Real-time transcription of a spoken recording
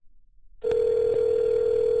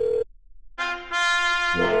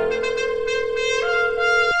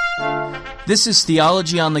This is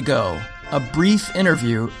Theology on the Go, a brief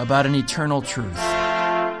interview about an eternal truth.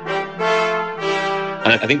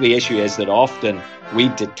 And I think the issue is that often we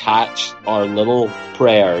detach our little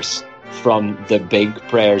prayers from the big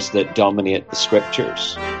prayers that dominate the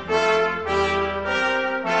Scriptures.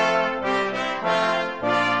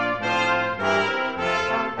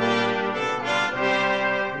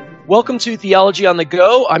 Welcome to Theology on the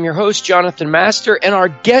Go. I'm your host, Jonathan Master, and our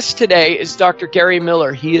guest today is Dr. Gary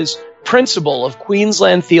Millar. He is principal of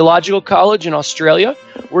Queensland Theological College in Australia,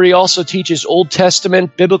 where he also teaches Old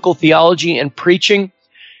Testament, Biblical Theology and Preaching.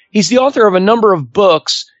 He's the author of a number of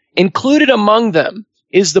books. Included among them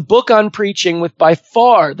is the book on preaching with by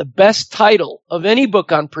far the best title of any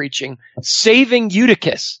book on preaching, Saving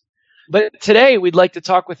Eutychus. But today we'd like to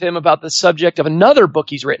talk with him about the subject of another book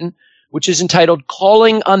he's written, which is entitled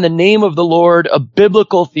Calling on the Name of the Lord, a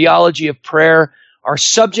Biblical Theology of Prayer. Our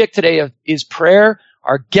subject today is prayer.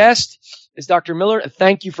 Our guest is Dr. Millar, and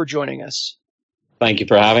thank you for joining us. Thank you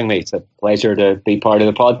for having me. It's a pleasure to be part of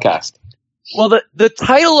the podcast. Well, the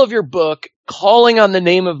title of your book, Calling on the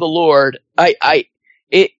Name of the Lord,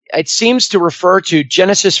 it seems to refer to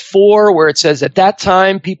Genesis 4, where it says, at that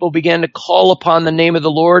time people began to call upon the name of the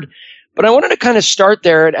Lord. But I wanted to kind of start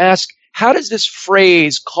there and ask, how does this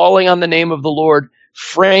phrase, calling on the name of the Lord,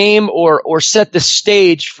 frame or set the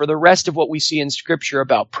stage for the rest of what we see in Scripture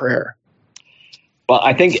about prayer? Well,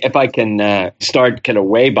 I think if I can start kind of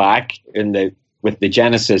way back with the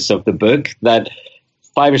genesis of the book, that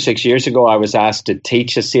 5 or 6 years ago I was asked to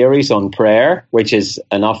teach a series on prayer, which is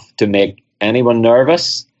enough to make anyone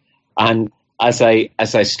nervous. And as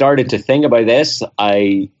I started to think about this,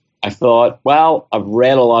 I thought, well, I've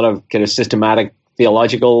read a lot of kind of systematic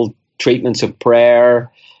theological treatments of prayer.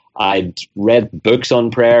 I'd read books on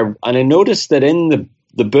prayer, and I noticed that in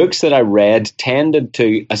the books that I read tended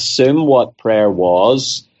to assume what prayer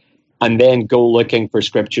was and then go looking for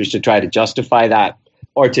scriptures to try to justify that,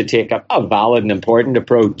 or to take a valid and important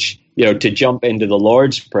approach, to jump into the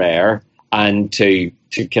Lord's Prayer and to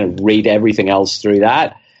kind of read everything else through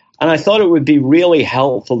that. And I thought it would be really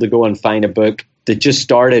helpful to go and find a book that just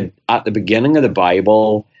started at the beginning of the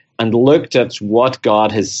Bible and looked at what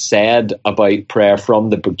God has said about prayer from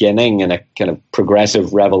the beginning in a kind of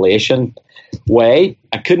progressive revelation way.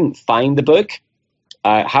 I couldn't find the book.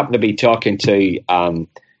 I happened to be talking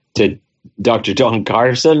to Dr. Don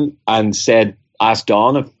Carson and asked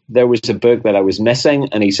Don if there was a book that I was missing,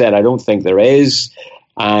 and he said, I don't think there is.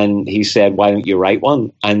 And he said, why don't you write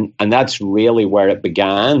one? And that's really where it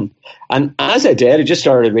began. And as I did, I just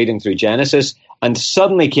started reading through Genesis and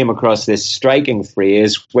suddenly came across this striking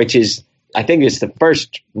phrase, which is, I think it's the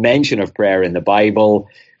first mention of prayer in the Bible,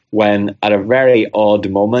 when at a very odd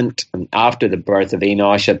moment, after the birth of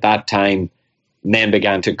Enosh, at that time, men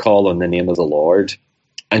began to call on the name of the Lord.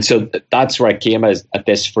 And so that's where I came at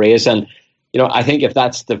this phrase. And, I think if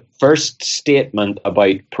that's the first statement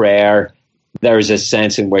about prayer, there's a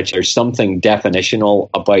sense in which there's something definitional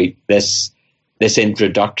about this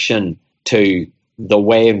introduction to the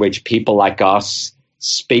way in which people like us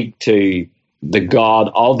speak to the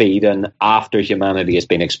God of Eden after humanity has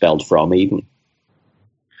been expelled from Eden.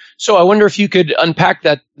 So I wonder if you could unpack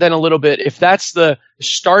that then a little bit. If that's the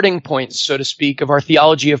starting point, so to speak, of our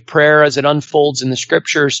theology of prayer as it unfolds in the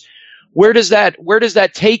Scriptures, where does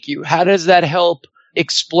that take you? How does that help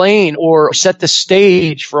explain or set the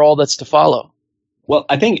stage for all that's to follow? Well,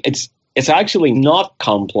 I think it's actually not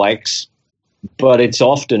complex, but it's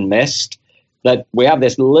often missed. That we have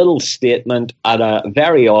this little statement at a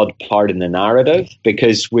very odd part in the narrative,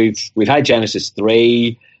 because we've had Genesis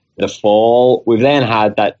 3, the fall. We've then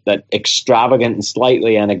had that extravagant and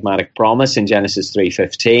slightly enigmatic promise in Genesis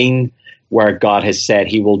 3:15, where God has said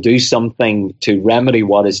he will do something to remedy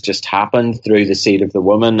what has just happened through the seed of the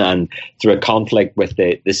woman and through a conflict with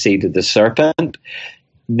the seed of the serpent.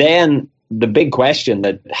 Then the big question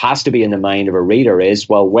that has to be in the mind of a reader is,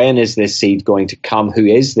 well, when is this seed going to come? Who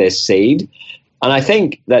is this seed? And I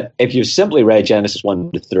think that if you've simply read Genesis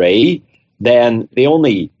 1-3, then the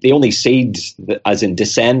only seeds, as in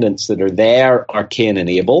descendants, that are there are Cain and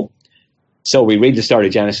Abel. So we read the start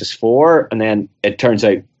of Genesis 4, and then it turns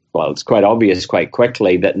out, well, it's quite obvious quite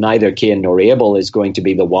quickly that neither Cain nor Abel is going to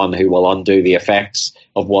be the one who will undo the effects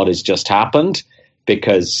of what has just happened,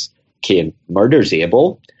 because Cain murders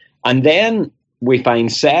Abel. And then we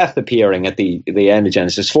find Seth appearing at the end of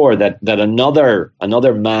Genesis 4, that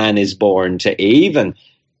another man is born to Eve, and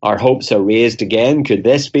our hopes are raised again. Could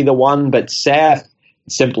this be the one? But Seth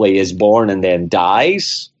simply is born and then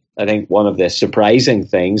dies. I think one of the surprising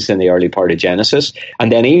things in the early part of Genesis.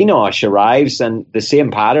 And then Enosh arrives, and the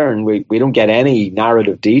same pattern. We don't get any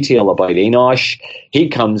narrative detail about Enosh. He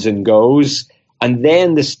comes and goes. And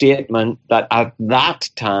then the statement that at that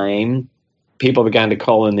time, people began to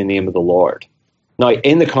call in the name of the Lord. Now,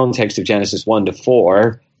 in the context of Genesis 1 to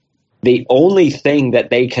 4, the only thing that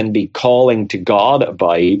they can be calling to God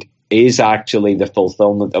about is actually the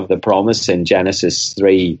fulfillment of the promise in Genesis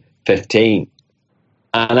 3:15.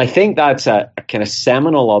 And I think that's a kind of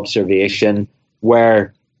seminal observation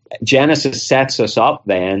where Genesis sets us up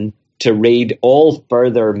then to read all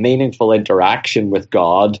further meaningful interaction with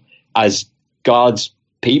God as God's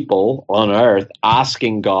people on earth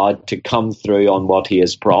asking God to come through on what he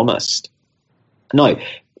has promised. Now,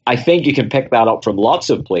 I think you can pick that up from lots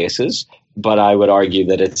of places, but I would argue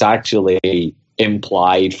that it's actually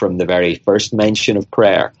implied from the very first mention of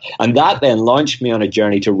prayer. And that then launched me on a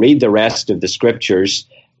journey to read the rest of the scriptures,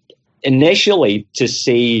 initially to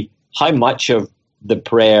see how much of the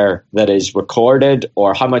prayer that is recorded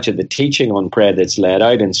or how much of the teaching on prayer that's laid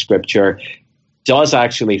out in scripture does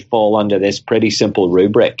actually fall under this pretty simple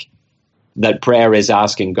rubric that prayer is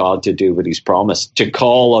asking God to do what he's promised, to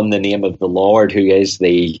call on the name of the Lord, who is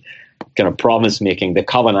the kind of promise-making, the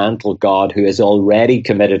covenantal God who has already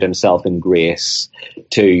committed himself in grace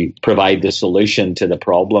to provide the solution to the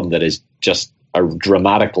problem that is just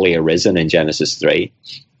dramatically arisen in Genesis 3.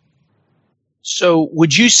 So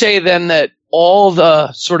would you say then that all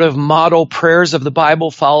the sort of model prayers of the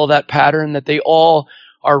Bible follow that pattern, that they all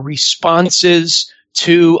are responses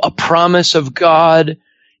to a promise of God,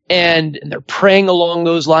 and they're praying along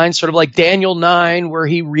those lines, sort of like Daniel 9, where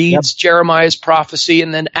he reads Jeremiah's prophecy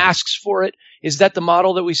and then asks for it? Is that the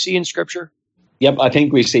model that we see in Scripture? Yep, I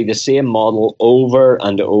think we see the same model over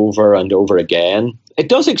and over and over again. It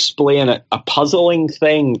does explain a puzzling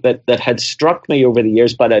thing that had struck me over the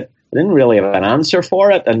years, but I didn't really have an answer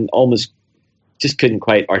for it and almost just couldn't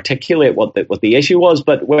quite articulate what the issue was.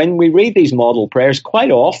 But when we read these model prayers,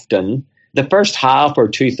 quite often the first half or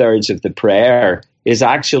 2/3 of the prayer is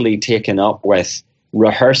actually taken up with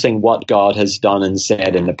rehearsing what God has done and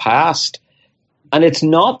said in the past. And it's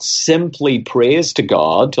not simply praise to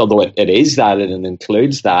God, although it is that and it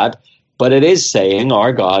includes that, but it is saying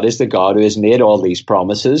our God is the God who has made all these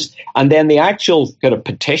promises. And then the actual kind of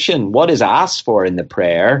petition, what is asked for in the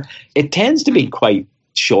prayer, it tends to be quite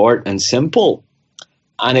short and simple.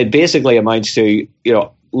 And it basically amounts to,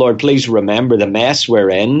 Lord, please remember the mess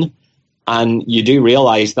we're in. And you do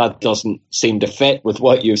realize that doesn't seem to fit with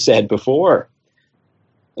what you've said before.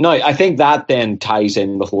 Now, I think that then ties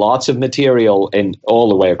in with lots of material in all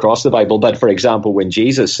the way across the Bible. But for example, when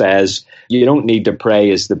Jesus says, you don't need to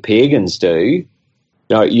pray as the pagans do,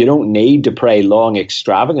 you don't need to pray long,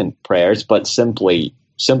 extravagant prayers, but simply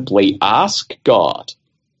ask God.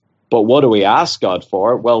 But what do we ask God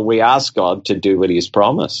for? Well, we ask God to do what he has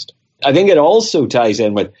promised. I think it also ties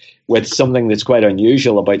in with something that's quite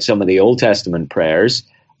unusual about some of the Old Testament prayers,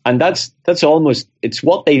 and that's almost, it's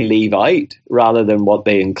what they leave out rather than what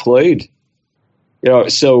they include.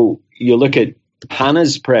 So you look at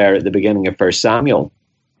Hannah's prayer at the beginning of 1 Samuel,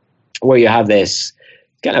 where you have this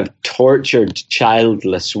kind of tortured,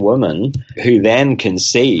 childless woman who then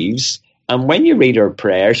conceives, and when you read her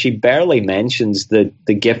prayer, she barely mentions the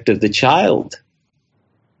gift of the child.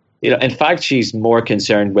 In fact, she's more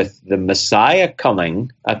concerned with the Messiah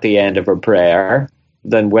coming at the end of her prayer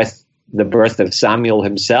than with the birth of Samuel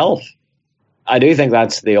himself. I do think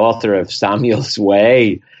that's the author of Samuel's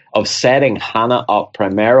way of setting Hannah up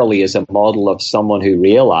primarily as a model of someone who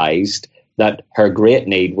realized that her great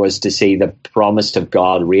need was to see the promise of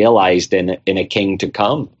God realized in a king to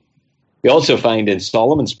come. We also find in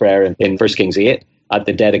Solomon's prayer in 1 Kings 8 at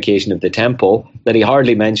the dedication of the temple that he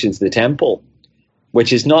hardly mentions the temple,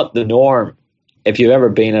 which is not the norm. If you've ever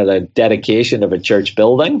been at a dedication of a church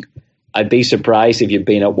building, I'd be surprised if you've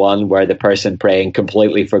been at one where the person praying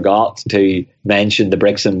completely forgot to mention the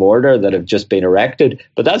bricks and mortar that have just been erected.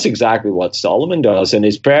 But that's exactly what Solomon does. And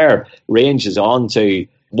his prayer ranges on to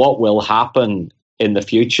what will happen in the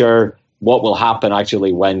future, what will happen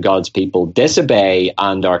actually when God's people disobey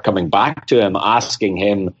and are coming back to him, asking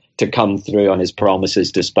him to come through on his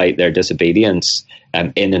promises despite their disobedience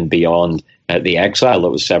in and beyond the exile that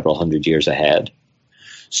was several hundred years ahead.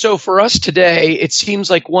 So for us today, it seems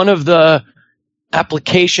like one of the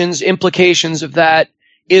implications of that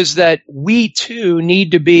is that we too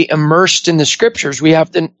need to be immersed in the scriptures. We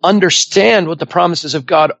have to understand what the promises of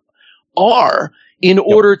God are in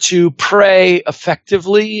order to pray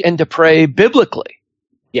effectively and to pray biblically.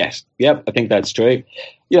 Yes. Yep. I think that's true.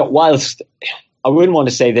 Whilst I wouldn't want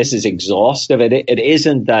to say this is exhaustive. It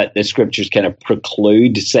isn't that the scriptures kind of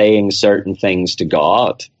preclude saying certain things to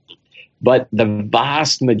God. But the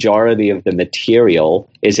vast majority of the material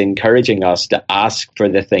is encouraging us to ask for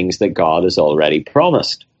the things that God has already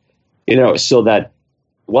promised. So that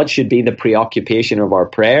what should be the preoccupation of our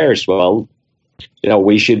prayers? Well,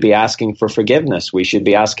 we should be asking for forgiveness. We should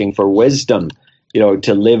be asking for wisdom,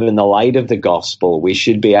 to live in the light of the gospel. We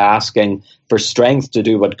should be asking for strength to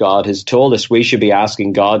do what God has told us. We should be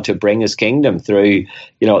asking God to bring his kingdom through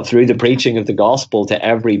the preaching of the gospel to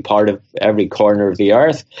every corner of the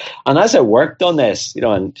earth. And as I worked on this,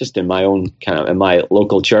 and just in my own in my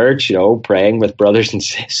local church, praying with brothers and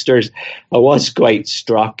sisters, I was quite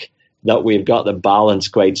struck that we've got the balance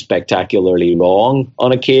quite spectacularly wrong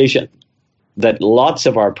on occasion. That lots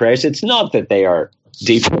of our prayers, it's not that they are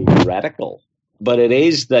deeply heretical, but it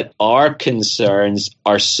is that our concerns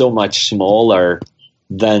are so much smaller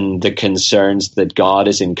than the concerns that God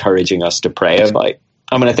is encouraging us to pray about.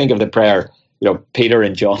 I think of the prayer, Peter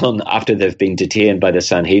and John, after they've been detained by the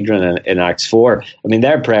Sanhedrin in Acts 4,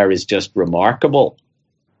 their prayer is just remarkable.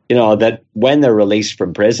 That when they're released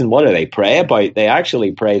from prison, what do they pray about? They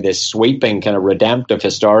actually pray this sweeping kind of redemptive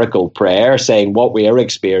historical prayer saying what we are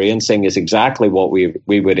experiencing is exactly what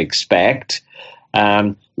we would expect.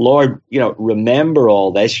 Lord, remember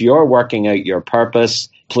all this. You're working out your purpose.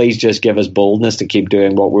 Please just give us boldness to keep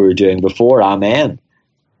doing what we were doing before. Amen.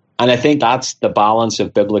 And I think that's the balance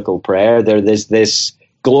of biblical prayer. There's this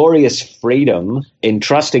glorious freedom in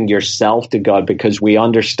trusting yourself to God because we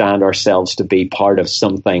understand ourselves to be part of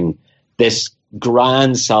something, this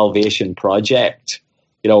grand salvation project,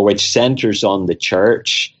 which centers on the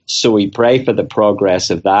church. So we pray for the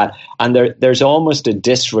progress of that. And there's almost a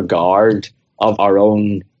disregard of our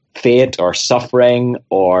own fate or suffering,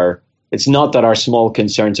 or it's not that our small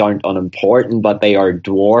concerns aren't unimportant, but they are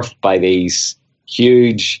dwarfed by these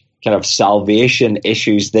huge kind of salvation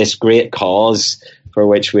issues, this great cause for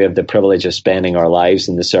which we have the privilege of spending our lives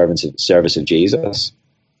in the service of Jesus.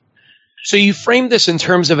 So you frame this in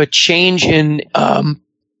terms of a change in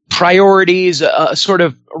priorities, a sort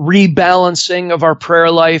of rebalancing of our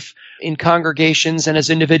prayer life in congregations and as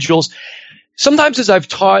individuals. Sometimes as I've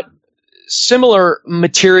taught similar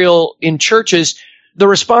material in churches, the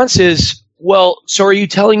response is, well, so are you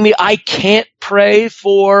telling me I can't pray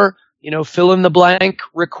for, fill in the blank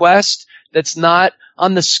request that's not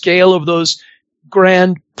on the scale of those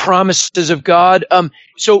grand promises of God?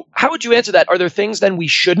 So how would you answer that? Are there things then we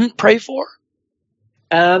shouldn't pray for?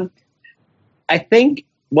 I think,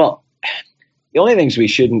 well, the only things we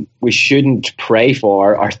shouldn't pray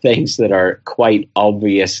for are things that are quite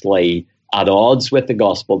obviously at odds with the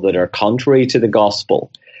gospel, that are contrary to the gospel.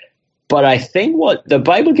 But I think what the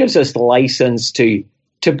Bible gives us license to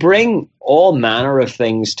bring all manner of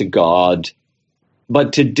things to God,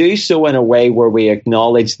 but to do so in a way where we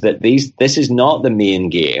acknowledge that this is not the main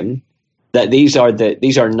game, that these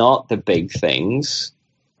are not the big things.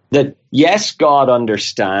 That yes, God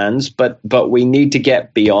understands, but we need to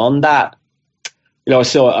get beyond that.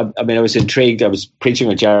 So I was intrigued. I was preaching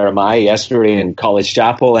with Jeremiah yesterday in College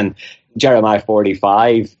Chapel, and Jeremiah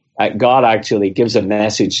 45, God actually gives a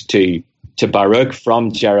message to Baruch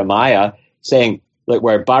from Jeremiah saying, look,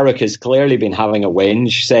 where Baruch has clearly been having a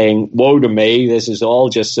whinge, saying, woe to me, this is all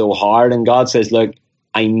just so hard. And God says, look,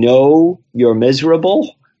 I know you're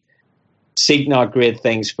miserable. Seek not great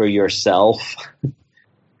things for yourself,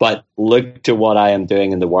 but look to what I am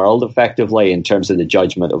doing in the world effectively in terms of the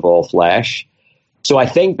judgment of all flesh. So I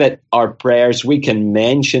think that our prayers, we can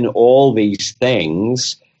mention all these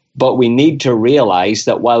things, but we need to realize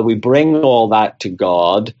that while we bring all that to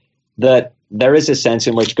God, that there is a sense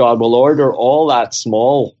in which God will order all that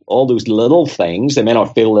small, all those little things. They may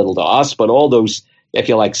not feel little to us, but all those, if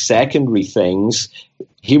you like, secondary things,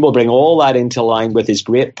 he will bring all that into line with his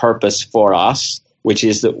great purpose for us, which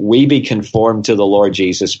is that we be conformed to the Lord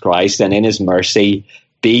Jesus Christ and in his mercy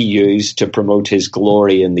be used to promote his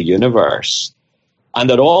glory in the universe. And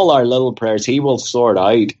that all our little prayers he will sort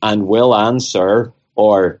out and will answer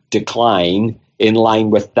or decline in line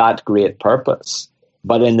with that great purpose.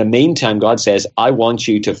 But in the meantime, God says, I want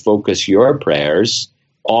you to focus your prayers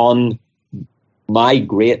on my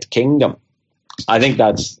great kingdom. I think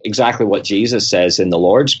that's exactly what Jesus says in the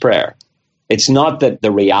Lord's Prayer. It's not that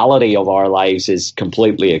the reality of our lives is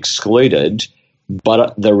completely excluded,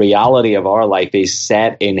 but the reality of our life is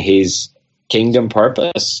set in his kingdom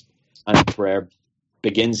purpose. And prayer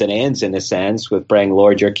begins and ends, in a sense, with praying,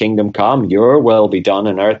 Lord, your kingdom come, your will be done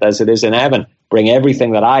on earth as it is in heaven. Bring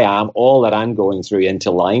everything that I am, all that I'm going through into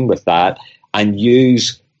line with that, and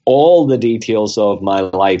use all the details of my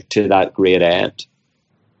life to that great end.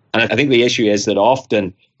 And I think the issue is that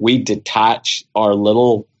often we detach our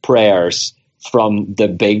little prayers from the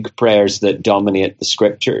big prayers that dominate the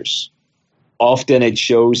scriptures. Often it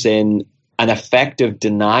shows in an effective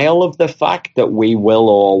denial of the fact that we will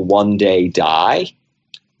all one day die,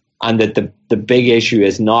 and that the big issue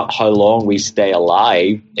is not how long we stay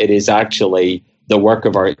alive. It is actually the work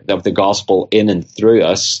of the gospel in and through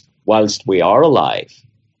us whilst we are alive.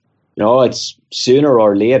 It's sooner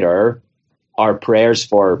or later our prayers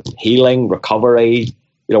for healing, recovery,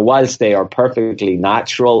 whilst they are perfectly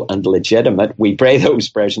natural and legitimate, we pray those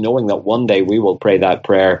prayers knowing that one day we will pray that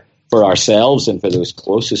prayer for ourselves and for those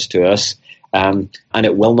closest to us, and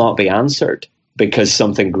it will not be answered because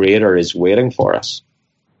something greater is waiting for us.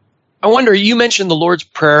 I wonder, you mentioned the Lord's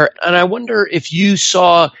Prayer, and I wonder if you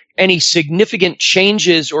saw any significant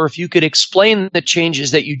changes, or if you could explain the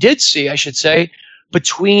changes that you did see, I should say,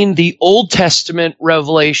 between the Old Testament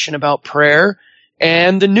revelation about prayer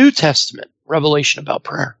and the New Testament revelation about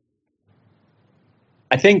prayer.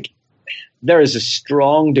 I think there is a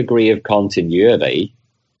strong degree of continuity,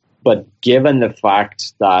 but given the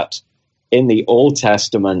fact that in the Old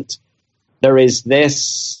Testament, there is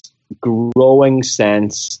this growing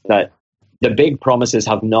sense that the big promises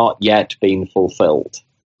have not yet been fulfilled.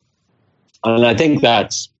 And I think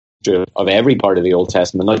that's true of every part of the Old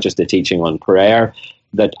Testament, not just the teaching on prayer,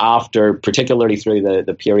 that after, particularly through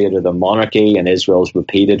the period of the monarchy and Israel's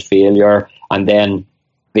repeated failure, and then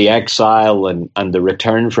the exile and the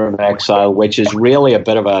return from exile, which is really a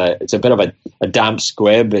bit of a damp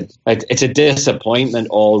squib. It's a disappointment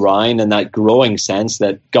all round, and that growing sense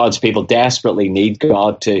that God's people desperately need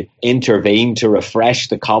God to intervene, to refresh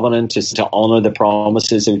the covenant, to honor the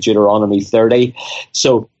promises of Deuteronomy 30.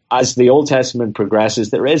 So as the Old Testament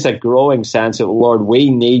progresses, there is a growing sense of, Lord, we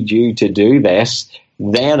need you to do this.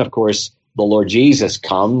 Then, of course, the Lord Jesus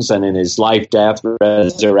comes, and in his life, death,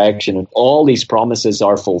 resurrection, and all these promises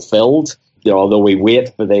are fulfilled, although we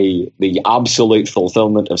wait for the absolute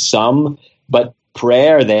fulfillment of some. But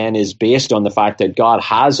prayer then is based on the fact that God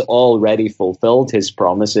has already fulfilled his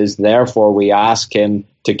promises. Therefore, we ask him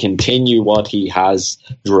to continue what he has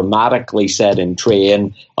dramatically set in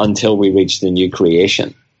train until we reach the new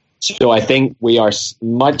creation. So I think we are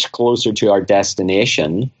much closer to our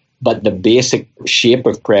destination, but the basic shape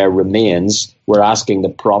of prayer remains. We're asking the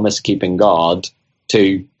promise-keeping God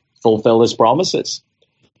to fulfill his promises.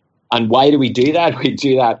 And why do we do that? We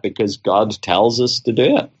do that because God tells us to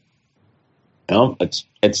do it.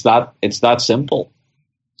 It's that simple.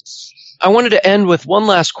 I wanted to end with one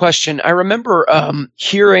last question. I remember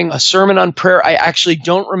hearing a sermon on prayer. I actually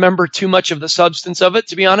don't remember too much of the substance of it,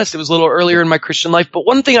 to be honest. It was a little earlier in my Christian life. But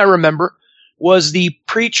one thing I remember was the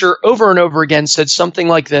preacher over and over again said something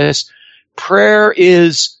like this: prayer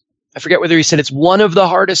is, I forget whether he said it's one of the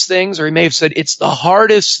hardest things, or he may have said it's the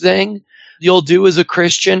hardest thing you'll do as a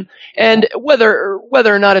Christian. And whether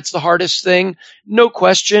or not it's the hardest thing, no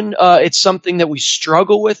question, it's something that we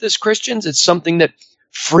struggle with as Christians. It's something that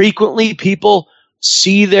frequently people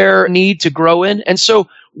see their need to grow in. And so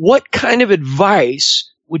what kind of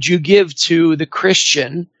advice would you give to the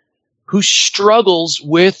Christian who struggles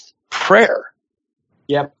with prayer?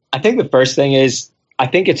 Yep. I think the first thing is, I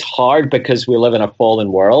think it's hard because we live in a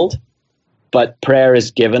fallen world, but prayer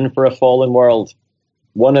is given for a fallen world.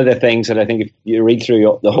 One of the things that I think, if you read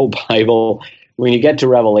through the whole Bible, when you get to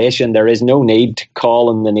Revelation, there is no need to call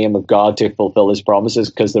on the name of God to fulfill his promises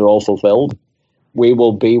because they're all fulfilled. We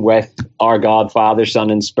will be with our God, Father, Son,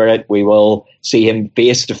 and Spirit. We will see him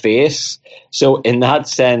face to face. So in that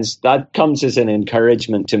sense, that comes as an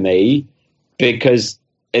encouragement to me, because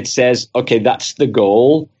it says, okay, that's the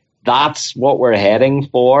goal. That's what we're heading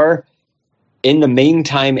for. In the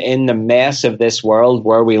meantime, in the mess of this world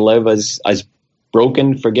where we live as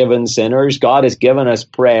broken, forgiven sinners, God has given us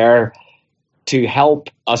prayer to help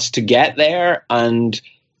us to get there and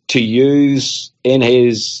to use in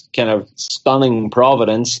his kind of stunning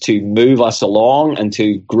providence to move us along and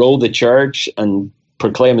to grow the church and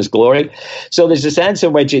proclaim his glory. So there's a sense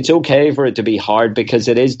in which it's okay for it to be hard because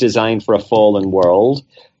it is designed for a fallen world.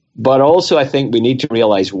 But also I think we need to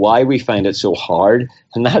realize why we find it so hard.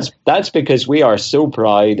 And that's because we are so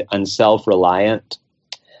proud and self-reliant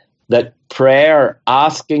that prayer,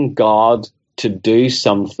 asking God to do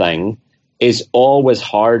something, is always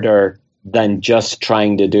harder than just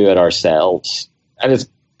trying to do it ourselves. And it's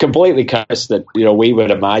completely cursed that, we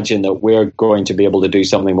would imagine that we're going to be able to do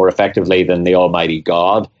something more effectively than the Almighty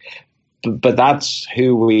God. But that's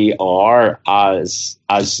who we are as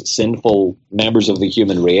sinful members of the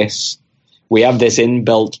human race. We have this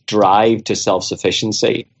inbuilt drive to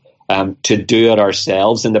self-sufficiency, to do it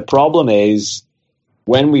ourselves. And the problem is,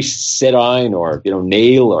 when we sit down or,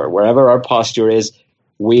 kneel or wherever our posture is,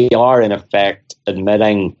 we are in effect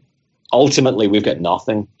admitting ultimately we've got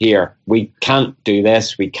nothing here. We can't do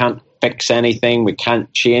this. We can't fix anything. We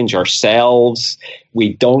can't change ourselves.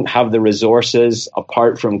 We don't have the resources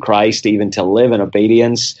apart from Christ even to live in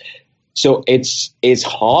obedience. So it's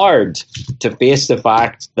hard to face the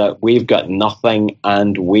fact that we've got nothing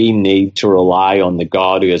and we need to rely on the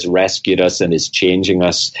God who has rescued us and is changing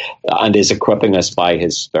us and is equipping us by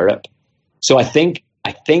his Spirit. So I think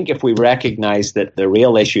if we recognize that the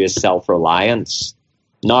real issue is self-reliance,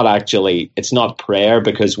 it's not prayer,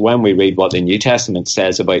 because when we read what the New Testament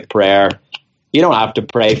says about prayer, you don't have to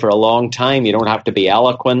pray for a long time. You don't have to be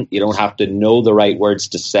eloquent. You don't have to know the right words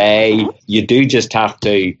to say. You do just have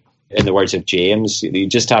to, in the words of James, you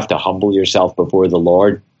just have to humble yourself before the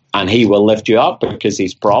Lord and he will lift you up because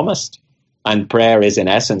he's promised. And prayer is in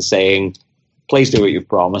essence saying, please do what you've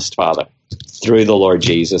promised, Father, through the Lord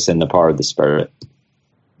Jesus in the power of the Spirit.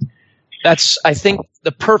 That's, I think,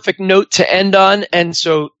 the perfect note to end on. And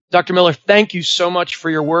so, Dr. Millar, thank you so much for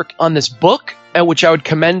your work on this book, which I would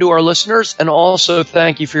commend to our listeners. And also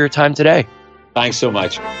thank you for your time today. Thanks so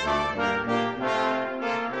much.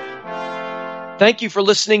 Thank you for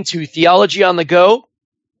listening to Theology on the Go.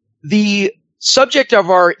 The subject of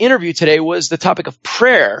our interview today was the topic of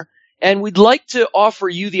prayer, and we'd like to offer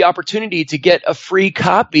you the opportunity to get a free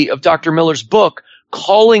copy of Dr. Millar's book,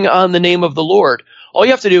 Calling on the Name of the Lord. All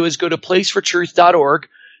you have to do is go to placefortruth.org,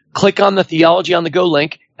 click on the Theology on the Go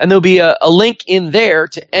link, and there'll be a link in there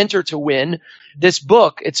to enter to win this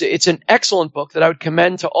book. It's an excellent book that I would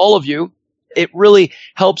commend to all of you. It really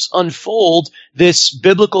helps unfold this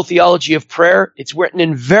biblical theology of prayer. It's written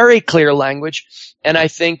in very clear language, and I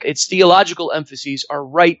think its theological emphases are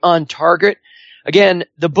right on target. Again,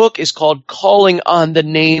 the book is called Calling on the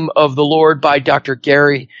Name of the Lord by Dr.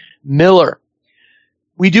 Gary Millar.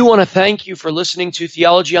 We do want to thank you for listening to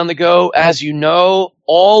Theology on the Go. As you know,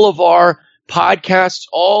 all of our podcasts,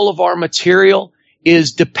 all of our material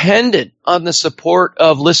is dependent on the support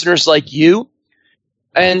of listeners like you.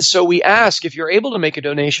 And so we ask, if you're able to make a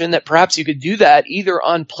donation, that perhaps you could do that either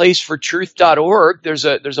on placefortruth.org, there's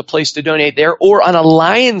a place to donate there, or on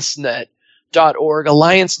alliancenet.org,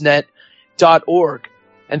 alliancenet.org.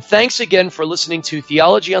 And thanks again for listening to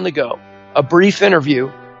Theology on the Go, a brief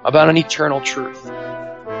interview about an eternal truth.